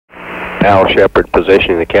Al Sheppard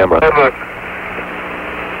positioning the camera.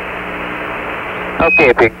 Okay,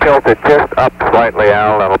 if you can tilt it just up slightly,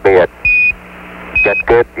 Al, that'll be it.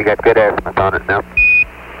 You got good azimuth on it now.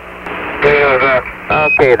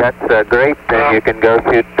 Okay, that's great. Then you can go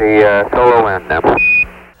shoot the solo end now.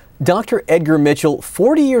 Dr. Edgar Mitchell,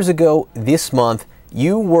 40 years ago this month,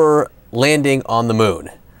 you were landing on the moon.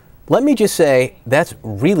 Let me just say, that's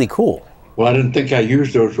really cool. Well, I didn't think I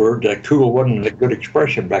used those words. Cool wasn't a good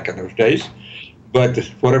expression back in those days, but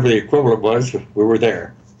whatever the equivalent was, we were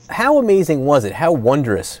there. How amazing was it? How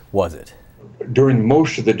wondrous was it? During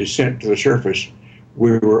most of the descent to the surface,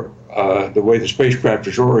 we were, the way the spacecraft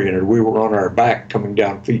was oriented, we were on our back coming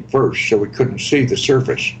down feet first, so we couldn't see the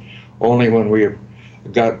surface. Only when we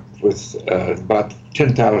got with about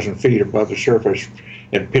 10,000 feet above the surface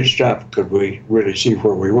and pitched up could we really see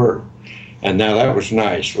where we were. And now that was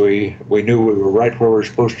nice. We knew we were right where we were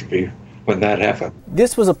supposed to be when that happened.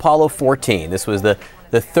 This was Apollo 14. This was the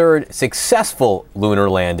third successful lunar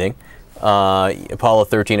landing. Apollo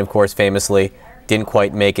 13, of course, famously didn't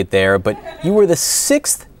quite make it there, but you were the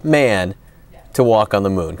sixth man to walk on the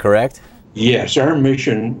moon, correct? Yes, our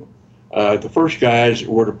mission, the first guys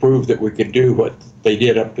were to prove that we could do what they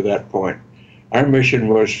did up to that point. Our mission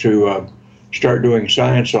was to start doing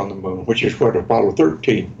science on the moon, which is what Apollo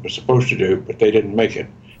 13 was supposed to do, but they didn't make it.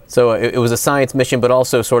 So it was a science mission, but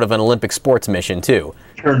also sort of an Olympic sports mission, too.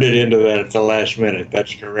 Turned it into that at the last minute,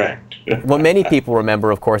 that's correct. What many people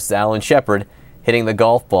remember, of course, is Alan Shepard hitting the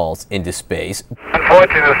golf balls into space.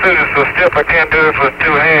 Unfortunately, the suit is so stiff I can't do this with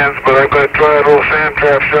two hands, but I'm going to try a little sand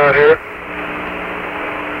trap shot here.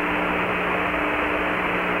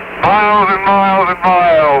 Miles and miles and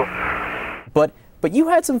miles. But you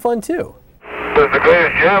had some fun, too. This is the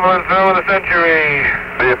greatest javelin throw of the century.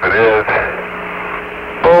 See if it is.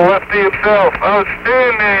 Oh, Lefty himself,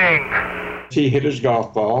 outstanding! He hit his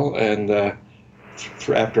golf ball, and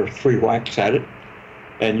after 3 whacks at it,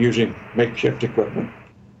 and using makeshift equipment,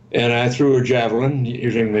 and I threw a javelin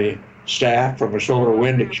using the staff from a solar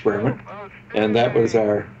wind experiment, and that was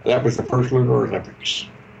the first Lunar Olympics.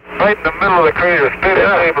 Right in the middle of the crater,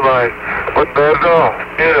 stabilized. Wasn't bad at all.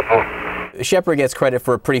 Beautiful. Shepard gets credit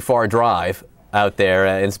for a pretty far drive out there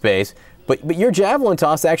in space, but your javelin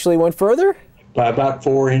toss actually went further? By about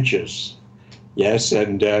 4 inches, yes,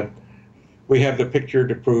 and we have the picture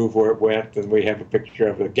to prove where it went, and we have a picture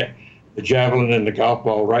of the javelin and the golf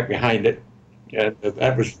ball right behind it. And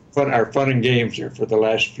that was fun, our fun and games here for the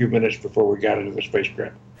last few minutes before we got into the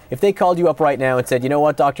spacecraft. If they called you up right now and said, you know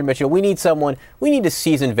what, Dr. Mitchell, we need a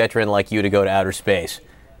seasoned veteran like you to go to outer space,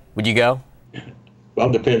 would you go? Well,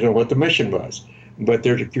 it depends on what the mission was. But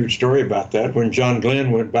there's a cute story about that. When John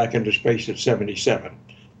Glenn went back into space at 77,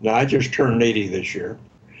 now I just turned 80 this year,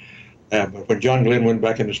 but when John Glenn went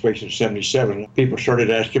back into space at 77, people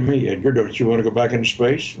started asking me, Edgar, don't you want to go back into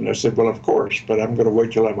space? And I said, well, of course, but I'm going to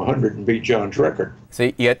wait till I'm 100 and beat John's record.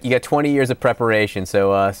 So you got 20 years of preparation,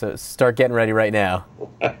 so start getting ready right now.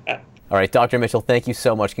 All right, Dr. Mitchell, thank you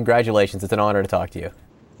so much. Congratulations. It's an honor to talk to you.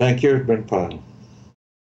 Thank you. It's been fun.